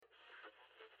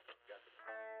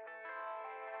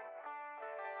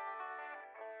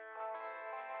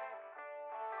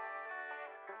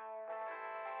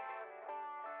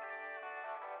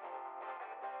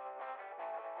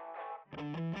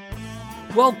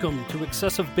Welcome to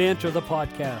Excessive Banter, the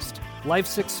podcast.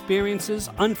 Life's experiences,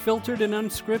 unfiltered and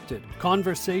unscripted.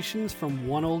 Conversations from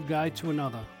one old guy to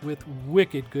another, with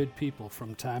wicked good people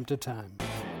from time to time.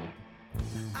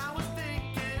 I was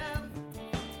thinking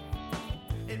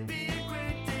it'd be a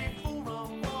great day for a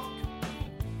walk.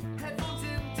 Headphones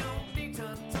in, don't need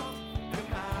to talk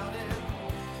about it.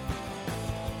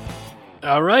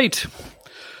 All right.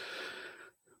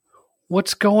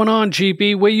 What's going on,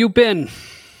 GB? Where you been?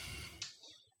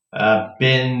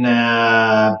 Been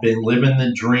living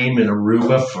the dream in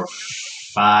Aruba for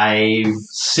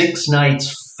 6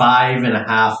 nights,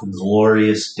 5.5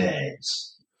 glorious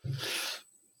days.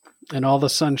 And all the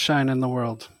sunshine in the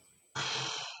world.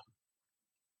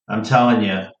 I'm telling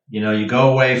you, you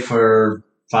go away for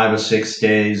 5 or 6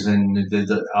 days and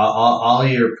all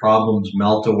your problems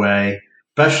melt away,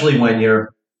 especially when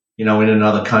you're, in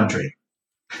another country.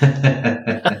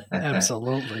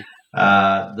 Absolutely.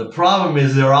 The problem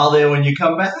is they're all there when you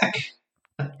come back.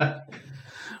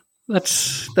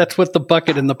 That's what the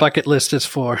bucket and the bucket list is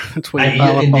for. That's what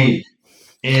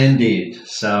Indeed.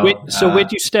 So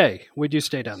where'd you stay? Where'd you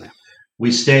stay down there?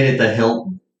 We stayed at the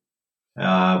Hilton,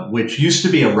 which used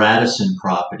to be a Radisson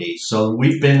property. So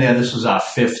we've been there. This was our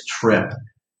 5th trip,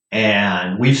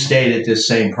 and we've stayed at this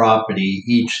same property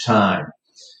each time.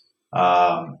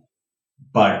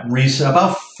 But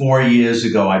about 4 years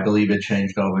ago, I believe it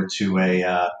changed over to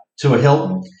a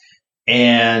Hilton,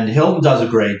 and Hilton does a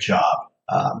great job.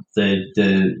 They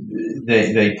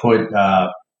put,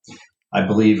 I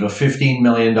believe, a $15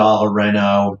 million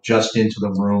reno just into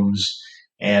the rooms,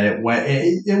 and it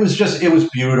was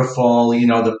beautiful.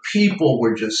 The people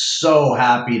were just so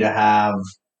happy to have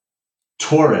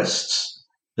tourists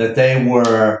that they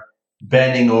were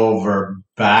bending over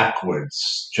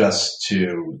backwards just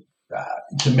to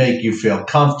make you feel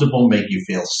comfortable, make you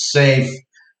feel safe.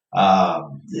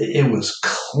 It was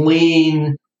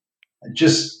clean,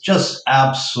 just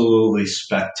absolutely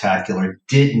spectacular.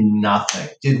 Did nothing.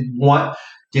 Went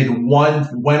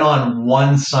on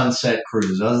one sunset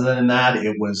cruise. Other than that,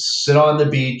 it was sit on the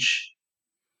beach,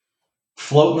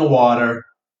 float in the water,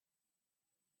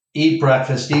 eat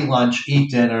breakfast, eat lunch, eat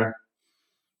dinner,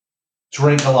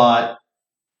 drink a lot,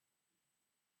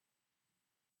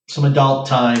 some adult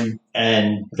time,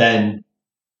 and then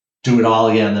do it all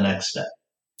again the next day.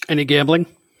 Any gambling?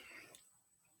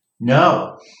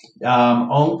 No,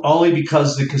 only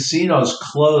because the casinos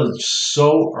closed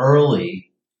so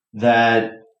early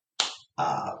that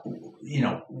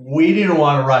we didn't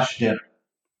want to rush dinner,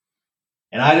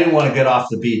 and I didn't want to get off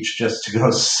the beach just to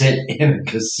go sit in a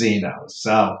casino.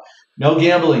 So no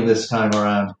gambling this time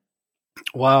around.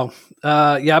 Wow.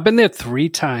 Yeah, I've been there 3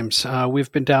 times.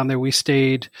 We've been down there. We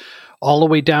stayed all the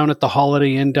way down at the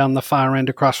Holiday Inn down the far end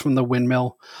across from the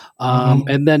windmill.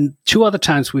 And then 2 other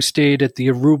times we stayed at the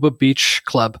Aruba Beach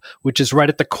Club, which is right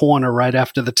at the corner, right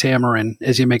after the Tamarind,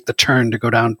 as you make the turn to go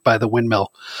down by the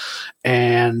windmill.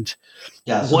 And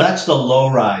yeah, so that's the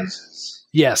low rises.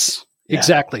 Yes, yeah.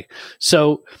 Exactly.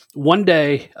 So one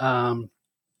day,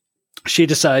 she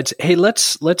decides, hey,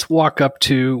 let's walk up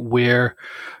to where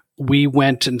we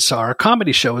went and saw a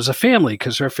comedy show as a family,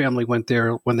 because her family went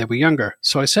there when they were younger.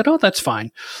 So I said, oh, that's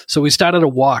fine. So we started a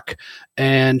walk,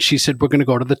 and she said, we're going to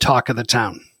go to the Talk of the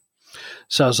Town.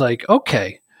 So I was like,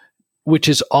 okay, which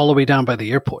is all the way down by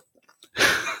the airport.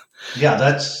 Yeah,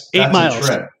 that's 8 miles. A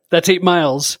trip. That's 8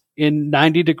 miles in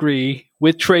 90 degree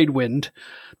with trade wind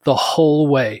the whole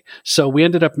way. So we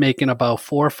ended up making about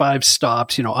 4 or 5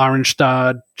 stops,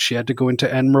 Oranjestad. She had to go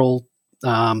into Emerald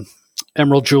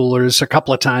Jewelers a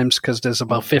couple of times because there's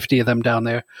about 50 of them down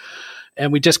there.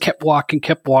 And we just kept walking.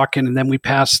 And then we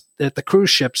passed at the cruise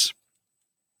ships,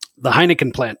 the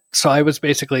Heineken plant. So I was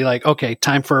basically like, okay,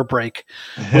 time for a break.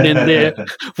 Went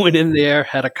in there,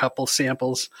 had a couple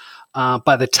samples.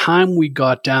 By the time we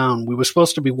got down, we were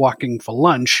supposed to be walking for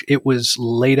lunch. It was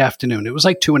late afternoon. It was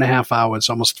like 2.5 hours,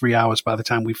 almost 3 hours by the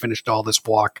time we finished all this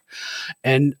walk.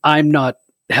 And I'm not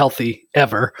healthy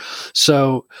ever.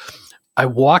 So I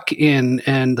walk in,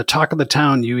 and the Talk of the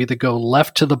Town, you either go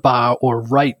left to the bar or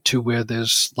right to where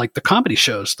there's like the comedy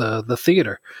shows, the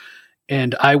theater.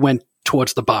 And I went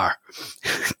towards the bar.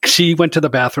 She went to the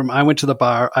bathroom. I went to the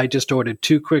bar. I just ordered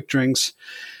 2 quick drinks,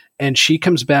 and she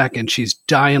comes back and she's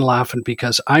dying laughing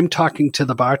because I'm talking to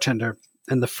the bartender.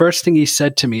 And the first thing he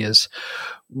said to me is,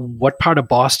 what part of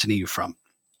Boston are you from?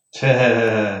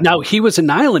 Now, he was an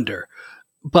Islander.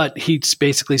 But he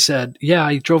basically said, yeah,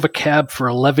 I drove a cab for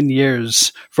 11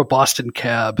 years for Boston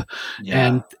Cab,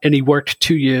 and he worked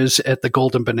 2 years at the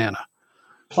Golden Banana.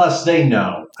 Plus, they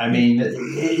know. I mean,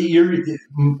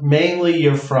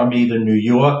 you're from either New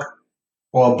York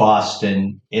or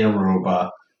Boston in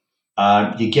Aruba.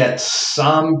 You get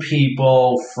some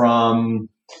people from,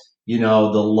 the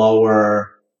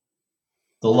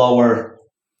lower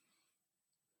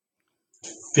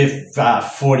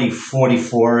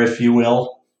 44, if you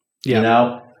will,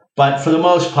 But for the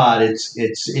most part,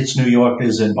 it's New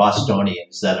Yorkers and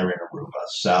Bostonians that are in Aruba.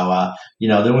 So,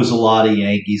 there was a lot of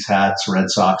Yankees hats, Red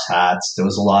Sox hats. There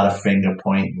was a lot of finger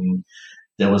pointing.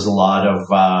 There was a lot of,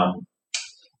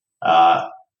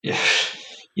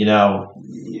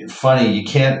 funny, you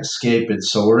can't escape it.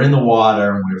 So we're in the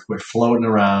water and we're floating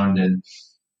around, and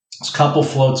this couple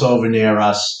floats over near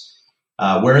us.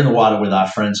 We're in the water with our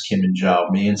friends Kim and Joe,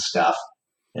 me and Steph.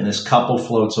 And this couple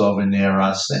floats over near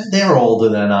us. They're older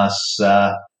than us,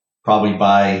 probably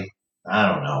by,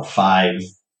 5-10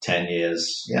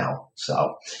 years,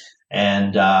 So,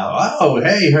 and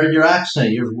hey, heard your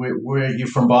accent. You're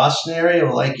from Boston area?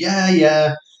 We're like,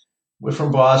 yeah, we're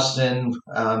from Boston.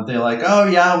 They're like, oh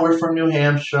yeah, we're from New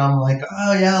Hampshire. I'm like,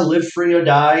 oh yeah, live free or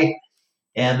die.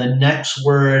 And the next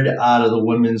word out of the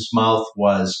woman's mouth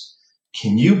was,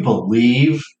 can you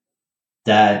believe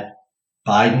that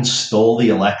Biden stole the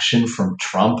election from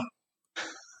Trump?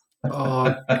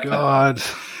 Oh, God.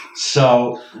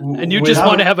 So, and you just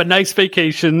want to have a nice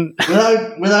vacation.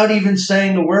 without even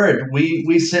saying a word,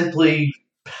 we simply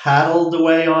paddled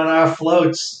away on our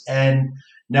floats and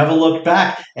never looked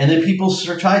back. And then people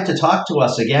tried to talk to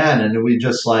us again, and we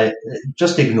just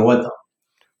ignored them.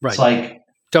 Right. It's like,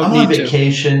 I'm on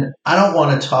vacation. I don't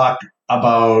want to talk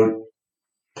about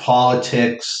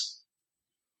politics.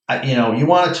 You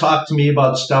want to talk to me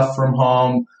about stuff from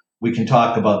home, we can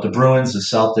talk about the Bruins, the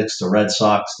Celtics, the Red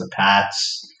Sox, the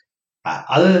Pats.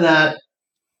 Other than that,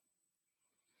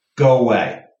 go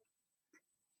away.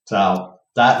 So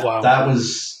that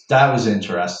was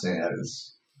interesting. I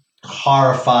was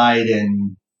horrified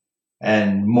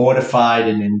and mortified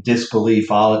and in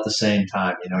disbelief all at the same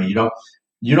time. You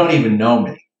don't even know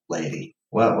me, lady.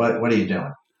 What are you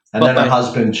doing? And then her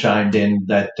husband chimed in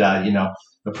that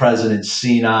the president's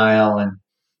senile, and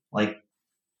like,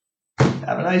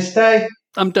 have a nice day.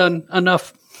 I'm done.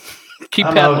 Enough. Keep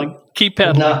paddling. Keep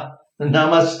paddling.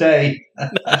 Namaste.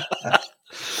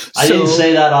 I didn't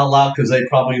say that out loud because they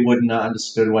probably wouldn't have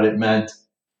understood what it meant.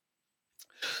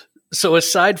 So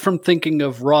aside from thinking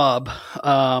of Rob,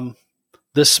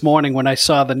 this morning when I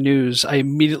saw the news, I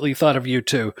immediately thought of you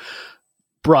too.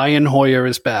 Brian Hoyer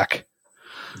is back.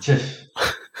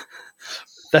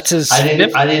 That's his I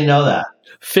didn't know that.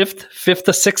 Fifth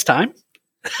or sixth time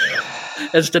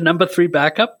as the number 3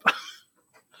 backup.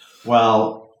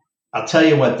 Well, I'll tell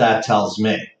you what that tells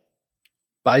me.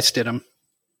 Bye, Stidham.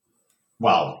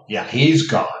 Well, yeah, he's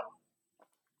gone.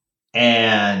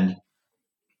 And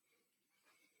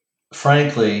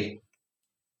frankly,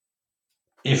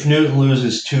 if Newton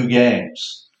loses 2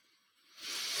 games,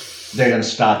 they're going to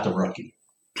start the rookie.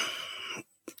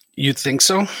 You think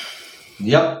so?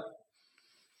 Yep.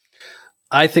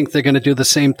 I think they're going to do the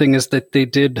same thing as that they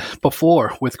did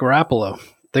before with Garoppolo.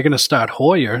 They're going to start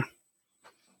Hoyer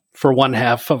for one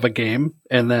half of a game,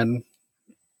 and then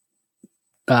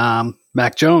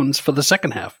Mac Jones for the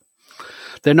second half.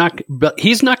 But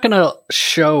he's not going to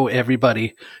show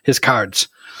everybody his cards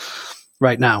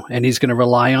right now, and he's going to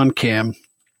rely on Cam.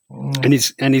 And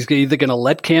he's either going to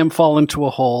let Cam fall into a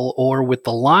hole, or with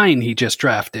the line he just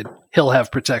drafted, he'll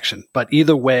have protection. But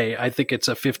either way, I think it's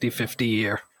a 50-50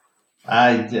 year.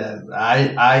 I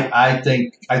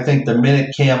think the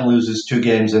minute Cam loses 2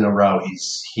 games in a row,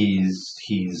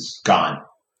 he's gone.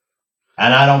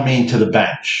 And I don't mean to the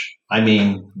bench. I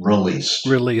mean released.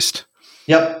 Released.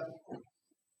 Yep.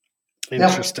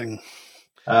 Interesting.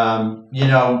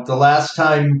 Yep. The last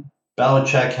time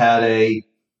Belichick had a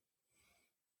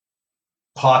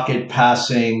pocket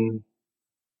passing,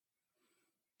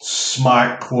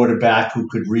 smart quarterback who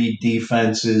could read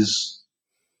defenses,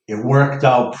 it worked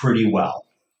out pretty well.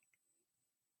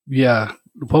 Yeah.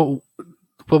 What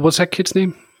was that kid's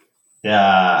name?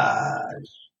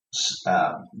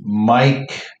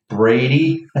 Mike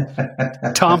Brady.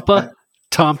 Tampa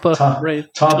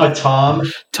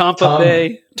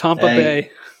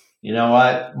Bay. You know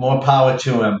what? More power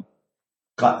to him.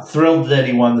 Got thrilled that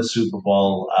he won the Super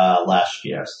Bowl last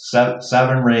year.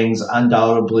 7 rings,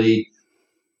 undoubtedly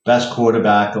best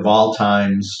quarterback of all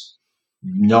times.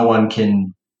 No one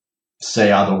can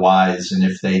say otherwise, and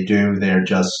if they do, they're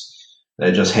just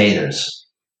haters.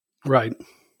 Right.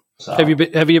 So. Have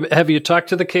you talked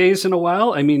to the K's in a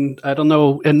while? I mean, I don't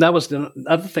know. And that was the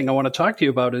other thing I want to talk to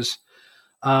you about is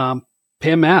Pam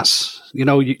Mass.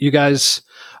 You guys,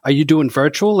 are you doing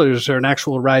virtual, or is there an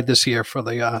actual ride this year for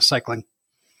the cycling?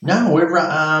 No, we're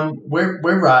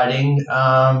riding.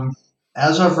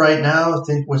 as of right now, I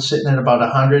think we're sitting at about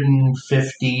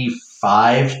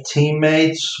 155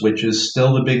 teammates, which is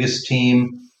still the biggest team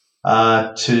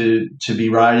to be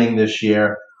riding this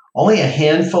year. Only a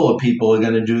handful of people are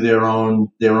going to do their own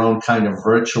kind of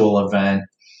virtual event.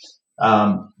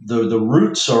 The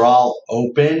routes are all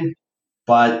open,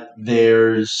 but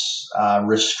there's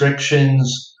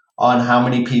restrictions on how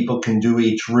many people can do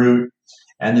each route,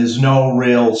 and there's no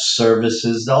real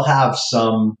services. They'll have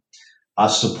some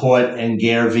support and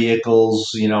gear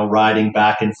vehicles, riding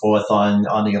back and forth on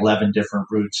the 11 different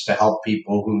routes to help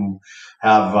people who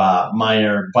have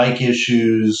minor bike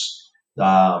issues,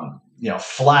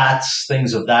 flats,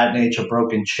 things of that nature,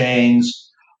 broken chains.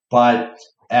 But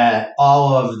at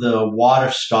all of the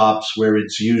water stops where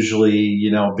it's usually,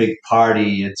 big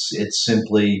party, it's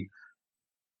simply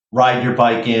ride your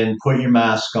bike in, put your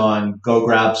mask on, go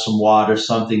grab some water,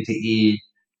 something to eat.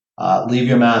 Leave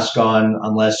your mask on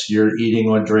unless you're eating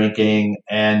or drinking,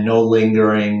 and no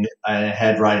lingering, and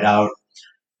head right out.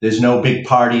 There's no big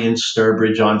party in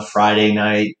Sturbridge on Friday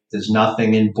night. There's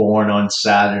nothing in Bourne on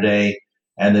Saturday,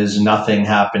 and there's nothing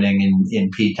happening in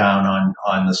P-Town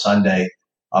on the Sunday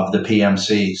of the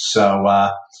PMC. So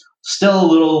still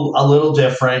a little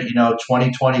different.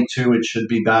 2022, it should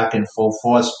be back in full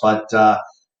force, but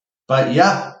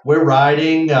yeah, we're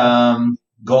riding.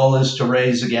 Goal is to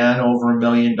raise again over $1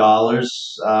 million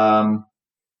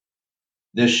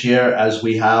this year, as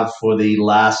we have for the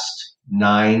last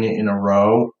 9 in a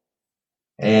row.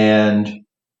 And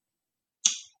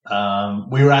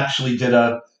we did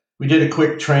a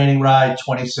quick training ride,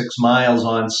 26 miles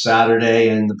on Saturday,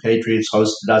 and the Patriots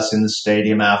hosted us in the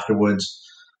stadium afterwards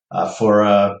for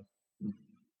a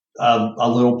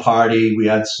little party. We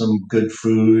had some good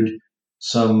food,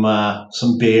 some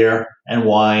beer and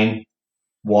wine,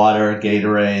 water,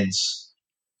 Gatorades.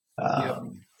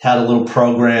 Had a little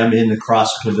program in the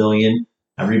cross pavilion.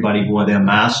 Everybody wore their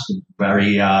mask,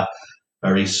 very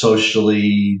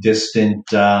socially distant,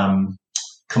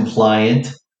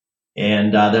 compliant.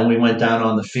 And then we went down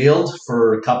on the field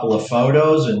for a couple of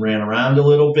photos and ran around a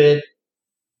little bit.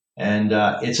 And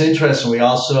it's interesting. We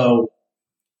also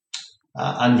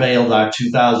unveiled our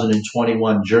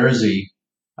 2021 jersey,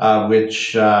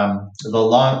 which the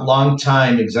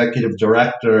long-time executive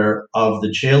director of the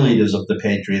cheerleaders of the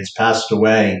Patriots passed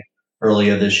away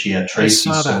earlier this year, Tracy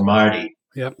Silmardi.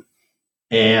 Yep.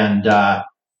 And the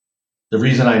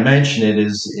reason I mention it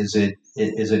is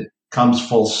it comes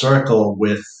full circle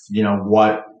with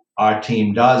what our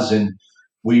team does, and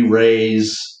we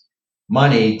raise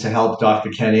money to help Dr.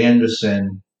 Ken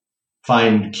Anderson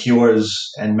find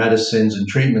cures and medicines and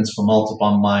treatments for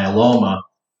multiple myeloma.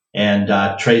 And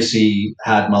Tracy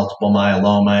had multiple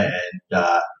myeloma,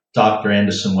 and Dr.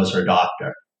 Anderson was her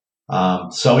doctor.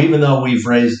 So even though we've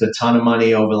raised a ton of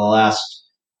money over the last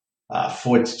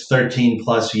 13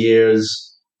 plus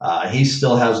years, he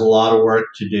still has a lot of work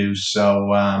to do.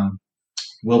 So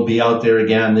we'll be out there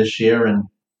again this year, and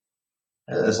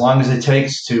as long as it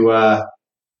takes to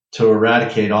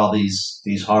eradicate all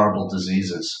these horrible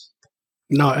diseases.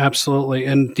 No, absolutely.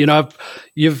 And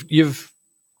you've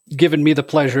given me the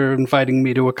pleasure of inviting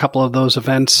me to a couple of those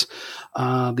events,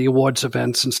 the awards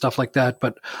events and stuff like that.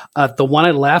 But the one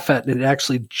I laugh at, it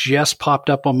actually just popped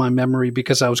up on my memory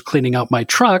because I was cleaning out my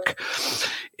truck,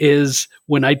 is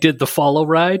when I did the follow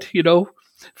ride,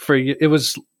 it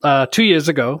was 2 years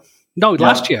ago. No,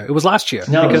 last year. It was last year.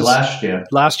 No, it was last year.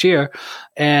 Last year.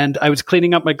 And I was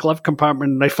cleaning up my glove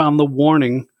compartment, and I found the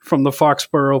warning from the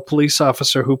Foxborough police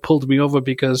officer who pulled me over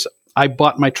because I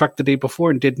bought my truck the day before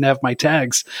and didn't have my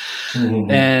tags.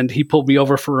 Mm-hmm. And he pulled me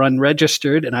over for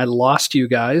unregistered, and I lost you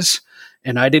guys,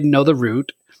 and I didn't know the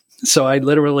route. So I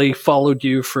literally followed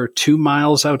you for 2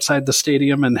 miles outside the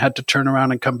stadium and had to turn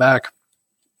around and come back.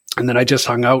 And then I just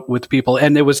hung out with people.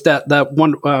 And there was that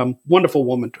one wonderful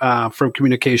woman from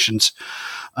communications.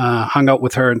 Hung out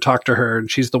with her and talked to her.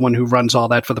 And she's the one who runs all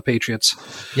that for the Patriots.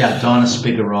 Yeah, Donna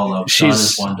Spigarolo.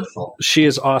 Donna's wonderful. She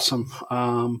is awesome.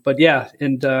 But yeah,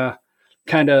 and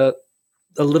kind of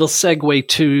a little segue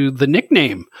to the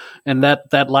nickname. And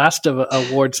that last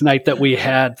awards night that we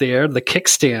had there, the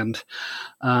kickstand.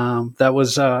 That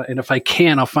was, and if I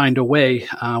can, I'll find a way,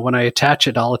 when I attach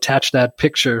it, I'll attach that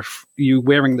picture, you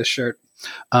wearing the shirt,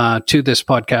 to this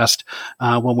podcast,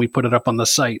 when we put it up on the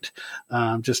site,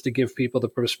 just to give people the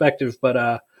perspective.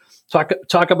 But,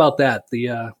 talk about that.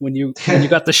 When you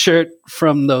got the shirt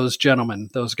from those gentlemen,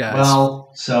 those guys.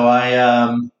 Well, so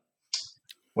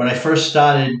when I first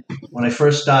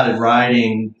started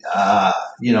riding,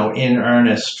 in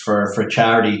earnest for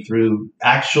charity,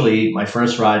 actually my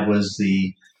first ride was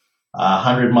the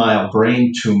 100-mile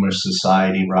Brain Tumor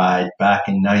Society ride back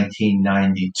in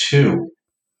 1992.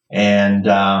 And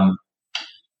I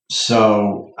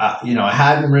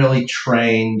hadn't really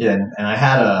trained, and I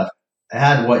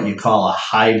had what you call a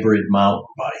hybrid mountain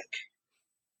bike.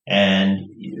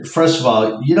 And first of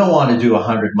all, you don't want to do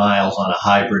 100 miles on a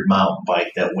hybrid mountain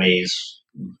bike that weighs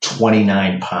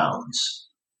 29 pounds.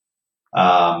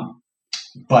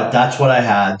 But that's what I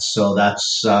had, so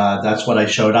that's what I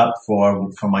showed up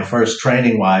for my first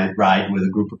training ride with a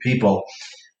group of people,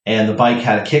 and the bike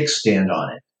had a kickstand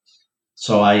on it.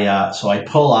 So I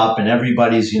pull up, and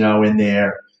everybody's in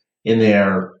their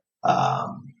gear,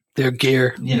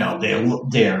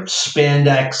 their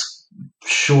spandex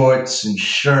shorts and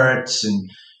shirts, and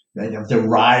their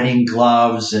riding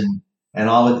gloves, and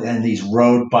these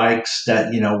road bikes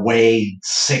that weigh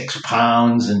 6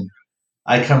 pounds, and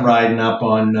I come riding up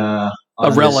on a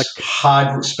relic,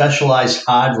 specialized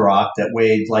hard rock that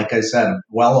weighed, like I said,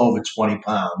 well over 20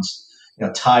 pounds.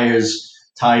 Tires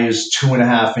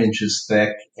 2.5 inches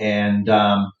thick, and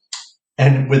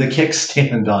with a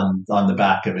kickstand on the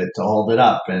back of it to hold it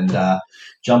up, and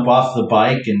jump off the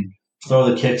bike and throw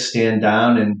the kickstand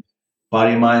down. And a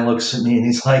buddy of mine looks at me and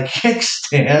he's like,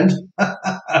 "Kickstand,"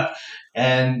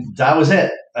 and that was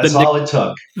it. That's all it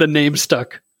took. The name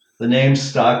stuck.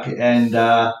 And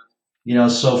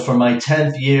so for my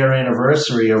 10th year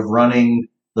anniversary of running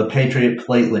the Patriot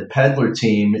Platelet Peddler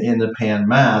team in the Pan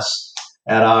Mass,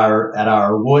 at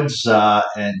our Woods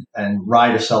and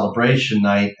rider celebration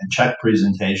night and check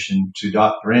presentation to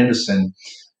Dr. Anderson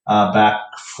back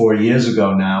 4 years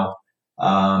ago now,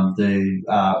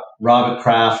 Robert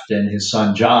Kraft and his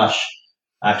son Josh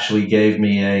actually gave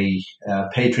me a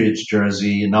Patriots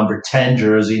jersey, a number 10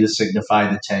 jersey to signify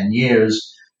the 10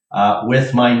 years,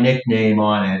 with my nickname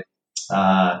on it,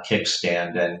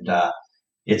 Kickstand, and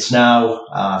it's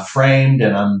now framed,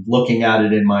 and I'm looking at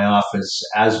it in my office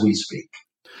as we speak.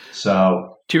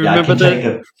 So, do you remember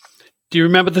do you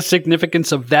remember the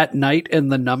significance of that night and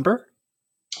the number?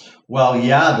 Well,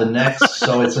 yeah,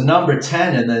 so it's a number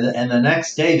 10, and the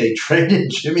next day they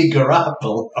traded Jimmy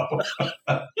Garoppolo.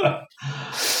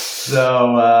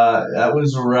 So that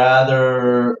was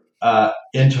rather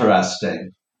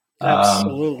interesting.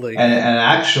 Absolutely. And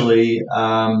actually,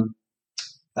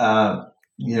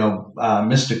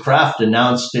 Mr. Kraft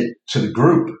announced it to the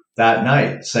group that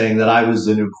night, saying that I was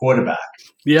the new quarterback.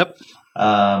 Yep.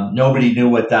 Nobody knew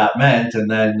what that meant,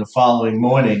 and then the following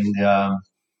morning,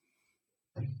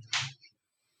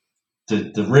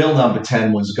 the real number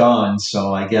 10 was gone.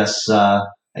 So I guess I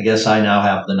now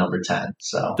have the number 10.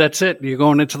 So that's it. You're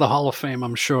going into the Hall of Fame,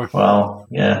 I'm sure. Well,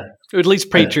 yeah. Or at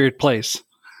least Patriot place.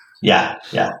 Yeah,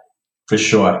 for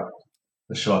sure.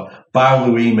 Bar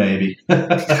Louis, maybe.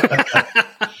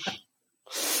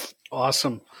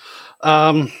 Awesome.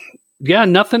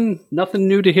 Nothing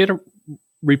new to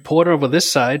report over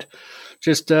this side.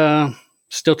 Just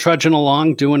still trudging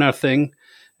along, doing our thing.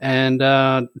 And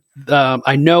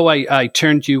I know I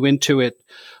turned you into it,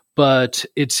 but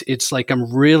it's like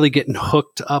I'm really getting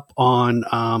hooked up on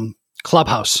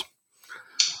Clubhouse.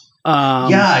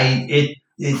 I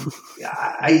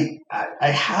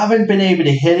haven't been able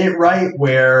to hit it right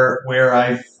where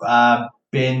I've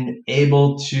been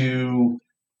able to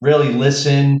really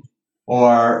listen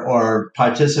or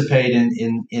participate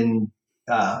in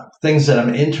things that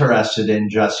I'm interested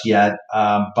in just yet.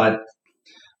 But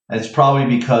it's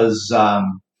probably because I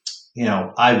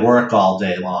work all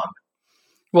day long.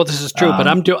 Well, this is true, but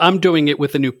I'm doing it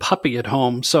with a new puppy at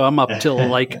home, so I'm up till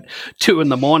like 2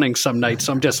 a.m. some nights.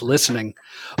 So I'm just listening,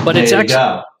 but it's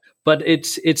actually, but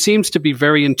it seems to be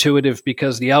very intuitive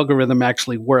because the algorithm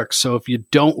actually works. So if you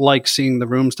don't like seeing the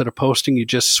rooms that are posting, you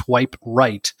just swipe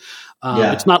right.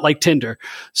 It's not like Tinder.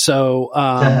 So,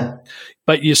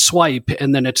 but you swipe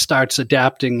and then it starts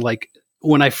adapting. Like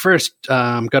when I first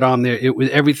got on there,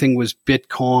 everything was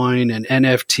Bitcoin and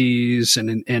NFTs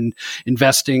and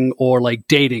investing, or like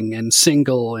dating and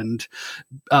single and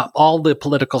all the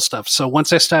political stuff. So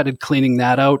once I started cleaning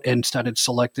that out and started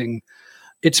selecting,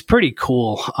 it's pretty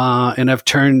cool. And I've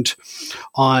turned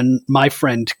on my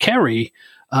friend Carrie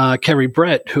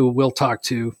Brett, who we'll talk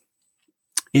to.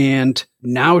 And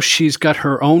now she's got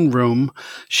her own room.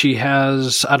 She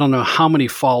has, I don't know how many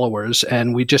followers,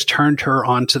 and we just turned her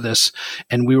onto this.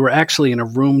 And we were actually in a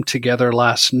room together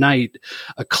last night,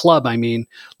 a club,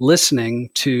 listening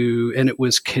to, and it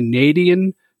was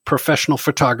Canadian professional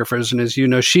photographers. And as you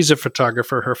know, she's a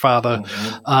photographer. Her father,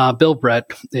 Bill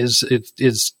Brett,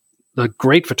 is a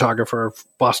great photographer of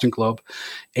Boston Globe,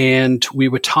 and we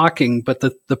were talking, but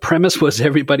the premise was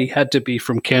everybody had to be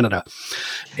from Canada.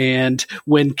 And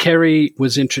when Carrie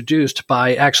was introduced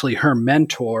by actually her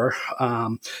mentor,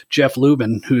 Jeff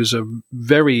Lubin, who's a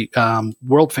very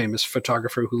world famous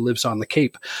photographer who lives on the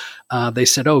Cape, they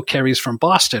said, "Oh, Carrie's from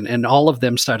Boston," and all of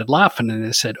them started laughing, and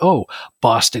they said, "Oh,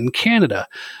 Boston, Canada."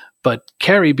 But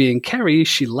Carrie, being Carrie,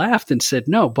 she laughed and said,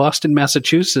 "No, Boston,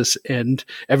 Massachusetts." And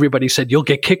everybody said, "You'll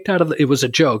get kicked out of the," it was a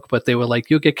joke, but they were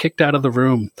like, "You'll get kicked out of the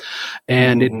room."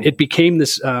 And it became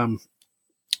this,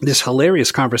 this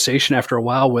hilarious conversation after a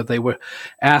while where they were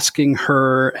asking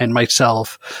her and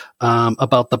myself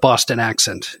about the Boston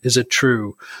accent. Is it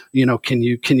true? You know, can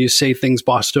you say things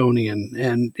Bostonian?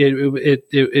 And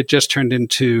it just turned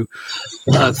into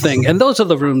a thing. And those are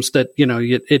the rooms that, you know,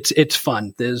 it's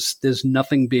fun. There's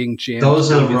nothing being jammed.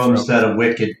 Those are the rooms that are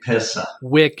wicked pisser.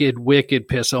 Wicked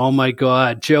pisser. Oh my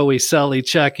God. Joey, Sully,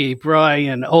 Chucky,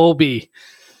 Brian, Obi.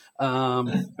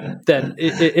 That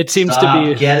it seems to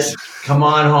be. Come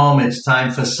on home. It's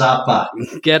time for supper.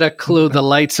 Get a clue. The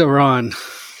lights are on.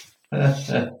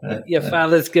 Your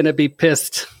father's gonna be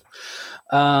pissed.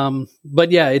 But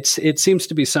yeah, it seems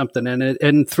to be something,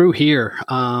 and through here,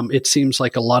 it seems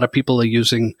like a lot of people are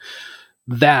using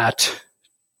that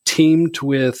teamed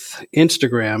with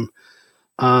Instagram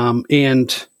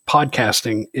and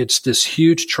podcasting. It's this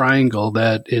huge triangle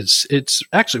that it's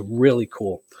actually really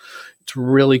cool. It's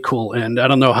really cool. And I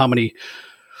don't know how many,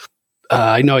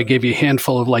 I know I gave you a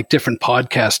handful of like different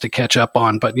podcasts to catch up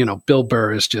on, but you know, Bill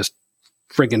Burr is just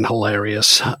friggin'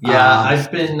 hilarious. Yeah.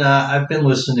 I've been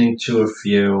listening to a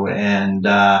few, and,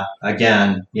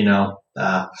 again, you know,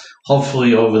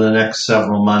 hopefully over the next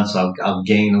several months, I'll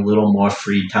gain a little more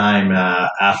free time,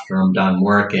 after I'm done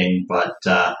working. But,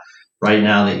 right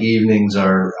now the evenings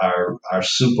are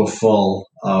super full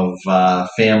of,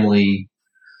 family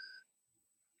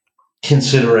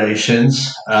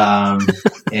considerations, and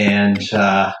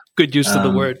good use of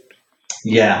the word.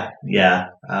 Yeah.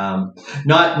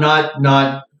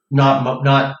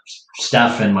 Not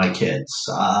Steph and my kids,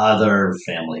 other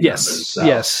family members. So,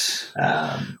 yes.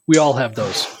 We all have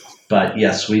those. But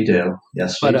yes, we do.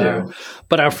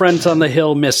 But our friends on the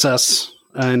Hill miss us.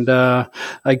 And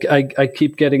I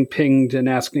keep getting pinged and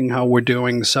asking how we're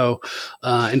doing. So,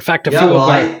 in fact,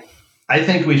 I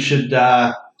think we should.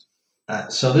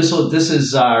 So this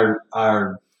is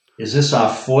is this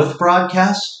our fourth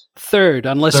broadcast? Third,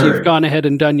 unless you've gone ahead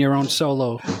and done your own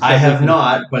solo. I have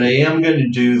not, but I am going to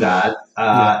do that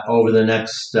over the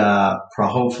next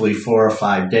hopefully 4 or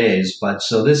 5 days. But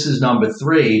so this is number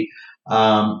 3.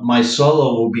 My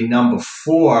solo will be number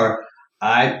 4.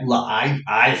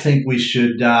 I think we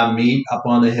should meet up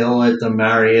on the hill at the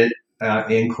Marriott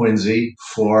in Quincy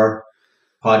for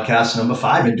podcast number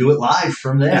 5 and do it live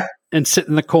from there. And sit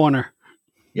in the corner.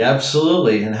 Yeah,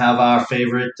 absolutely. And have our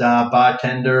favorite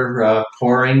bartender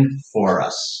pouring for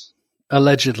us.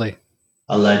 Allegedly.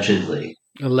 Yeah,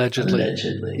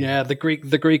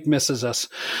 the Greek misses us.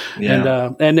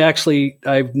 Yeah. And actually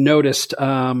I've noticed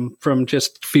from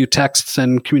just a few texts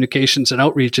and communications and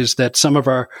outreaches that some of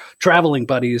our traveling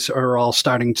buddies are all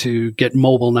starting to get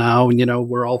mobile now, and you know,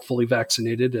 we're all fully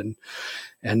vaccinated and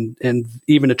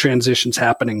even a transition's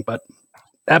happening, but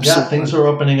absolutely. Yeah, things are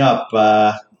opening up.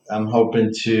 I'm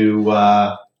hoping to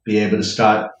be able to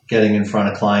start getting in front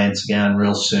of clients again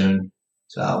real soon.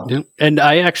 So, yeah. And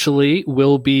I actually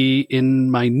will be in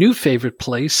my new favorite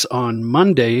place on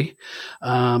Monday.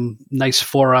 Nice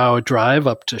 4-hour drive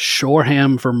up to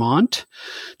Shoreham, Vermont,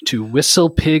 to Whistle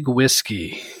Pig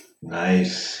Whiskey.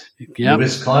 Nice. Yeah.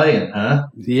 Newest client, huh?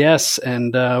 Yes,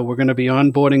 and we're going to be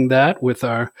onboarding that with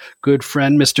our good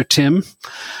friend, Mr. Tim,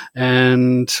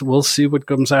 and we'll see what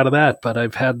comes out of that. But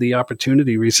I've had the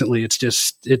opportunity recently. It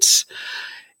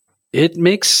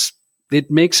makes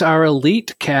our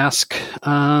elite cask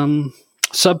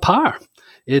subpar.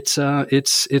 It's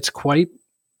quite.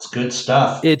 It's good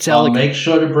stuff. It's I'll elegant. make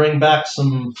sure to bring back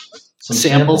some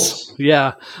samples.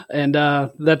 Yeah, and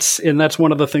that's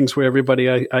one of the things where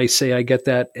everybody I say I get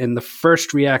that, and the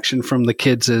first reaction from the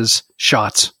kids is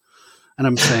shots, and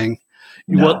I'm saying,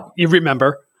 No. well, you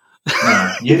remember.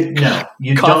 You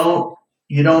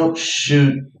don't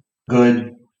shoot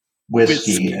good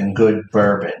whiskey and good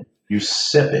bourbon. You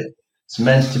sip it. It's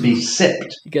meant to be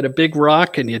sipped. You get a big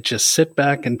rock and you just sit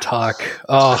back and talk.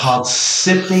 It's called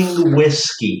sipping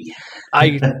whiskey.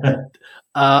 Somebody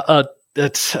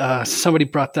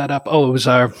brought that up. Oh, it was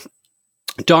our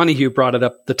Donahue brought it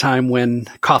up the time when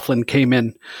Coughlin came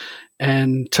in,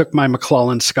 and took my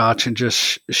McClellan scotch and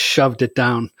just shoved it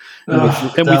down.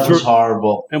 Ugh, that was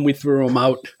horrible. And we threw him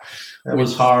out. That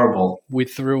was horrible. We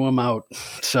threw him out.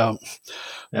 So,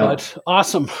 Yep. but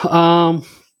awesome.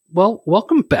 Well,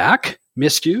 welcome back.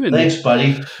 Missed you. And Thanks,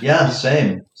 buddy. Yeah,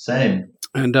 same.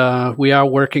 And we are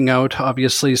working out,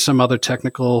 obviously, some other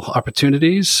technical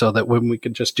opportunities so that when we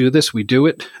can just do this, we do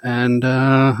it. And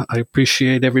I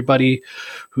appreciate everybody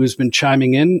who's been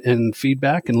chiming in and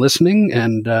feedback and listening.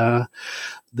 And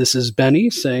this is Benny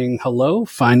saying hello.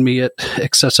 Find me at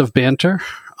Excessive Banter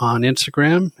on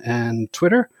Instagram and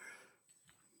Twitter.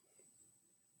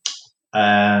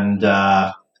 And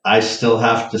I still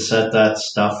have to set that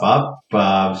stuff up.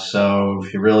 So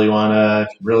if you really want to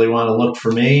look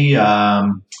for me,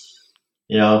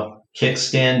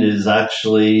 Kickstand is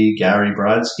actually Gary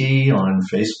Brodsky on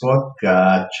Facebook.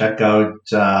 Check out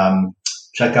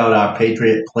our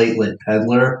Patriot Platelet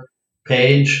Peddler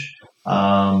page.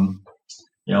 And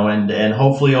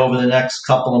hopefully over the next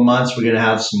couple of months, we're going to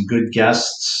have some good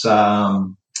guests that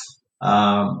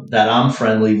I'm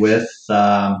friendly with.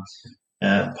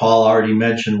 Paul already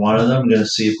mentioned one of them. I'm going to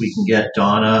see if we can get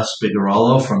Donna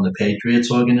Spigarolo from the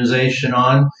Patriots organization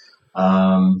on.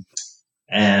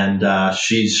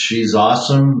 She's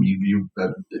awesome. You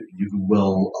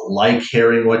will like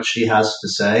hearing what she has to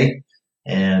say.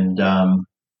 And,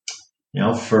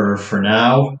 for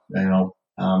now,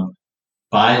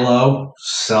 buy low,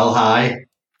 sell high,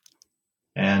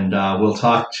 and we'll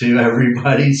talk to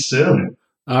everybody soon.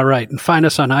 All right. And find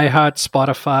us on iHeart,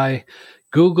 Spotify,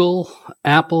 Google,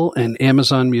 Apple, and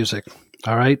Amazon Music.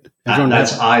 All right.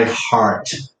 That's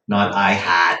iHeart, not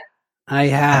iHat.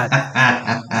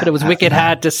 But it was wicked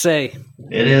hard to say.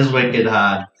 It is wicked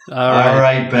hard. All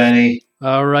right, Benny.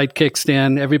 All right,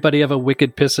 Kickstand. Everybody have a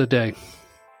wicked piss a day.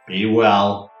 Be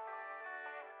well.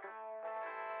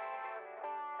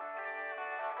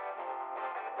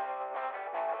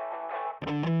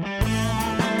 Thank you.